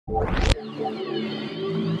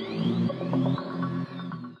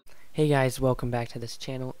Hey guys, welcome back to this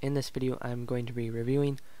channel. In this video I'm going to be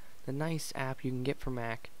reviewing the nice app you can get for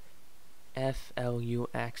Mac,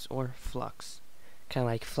 F.lux or F.lux, kind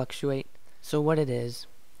of like fluctuate. So what it is,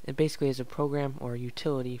 it basically is a program or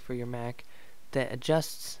utility for your Mac that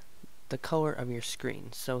adjusts the color of your screen.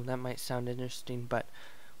 So that might sound interesting, but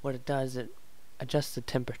what it does, it adjusts the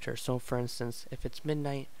temperature. So for instance, if it's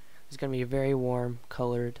midnight, it's going to be a very warm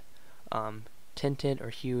colored, tinted or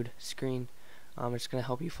hued screen. It's going to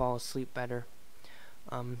help you fall asleep better.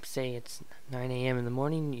 Say it's 9 a.m. in the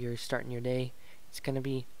morning, you're starting your day, it's going to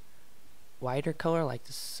be lighter color like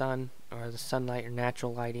the sun or the sunlight or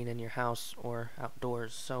natural lighting in your house or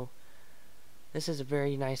outdoors. So this is a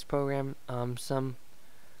very nice program. Some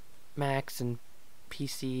Macs and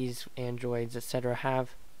PCs, Androids, etc.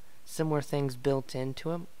 have similar things built into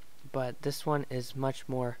them, but this one is much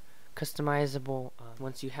more customizable.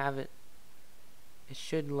 Once you have it, it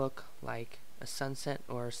should look like a sunset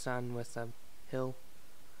or a sun with a hill.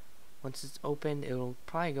 Once it's opened, it will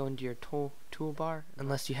probably go into your toolbar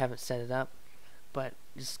unless you haven't set it up, but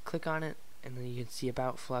just click on it and then you can see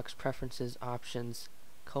about F.lux, preferences, options,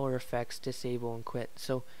 color effects, disable and quit.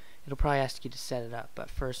 So it'll probably ask you to set it up,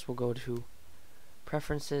 but first we'll go to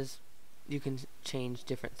preferences. You can change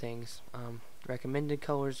different things, recommended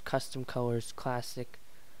colors, custom colors, classic,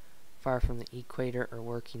 far from the equator, or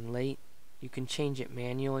working late. You can change it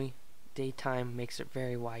manually. Daytime makes it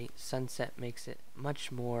very white, sunset makes it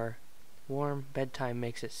much more warm, bedtime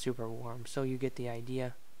makes it super warm. So you get the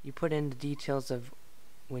idea. You put in the details of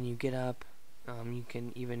when you get up. You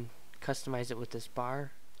can even customize it with this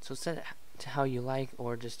bar. So set it to how you like,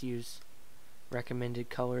 or just use recommended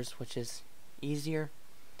colors, which is easier.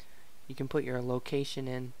 You can put your location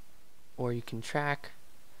in, or you can track,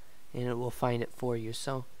 and it will find it for you.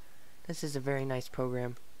 So this is a very nice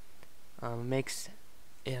program. Makes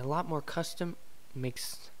it a lot more custom,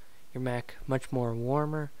 makes your Mac much more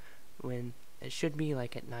warmer when it should be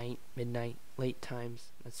like at night, midnight, late times.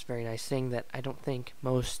 That's a very nice thing that I don't think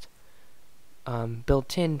most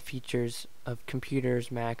built-in features of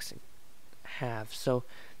computers, Macs have. So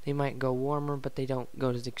they might go warmer, but they don't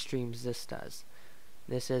go to the extremes this does.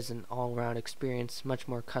 This is an all-around experience, much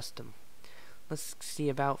more custom. Let's see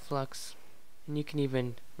about F.lux, and you can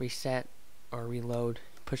even reset or reload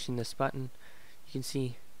pushing this button. You can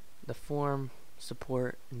see the form,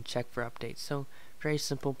 support, and check for updates. So very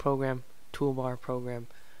simple program, toolbar program,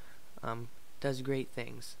 does great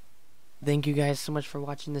things. Thank you guys so much for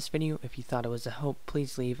watching this video. If you thought it was a help,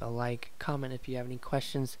 please leave a like, comment if you have any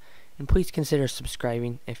questions, and please consider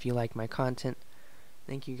subscribing if you like my content.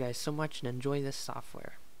 Thank you guys so much and enjoy this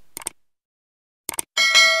software.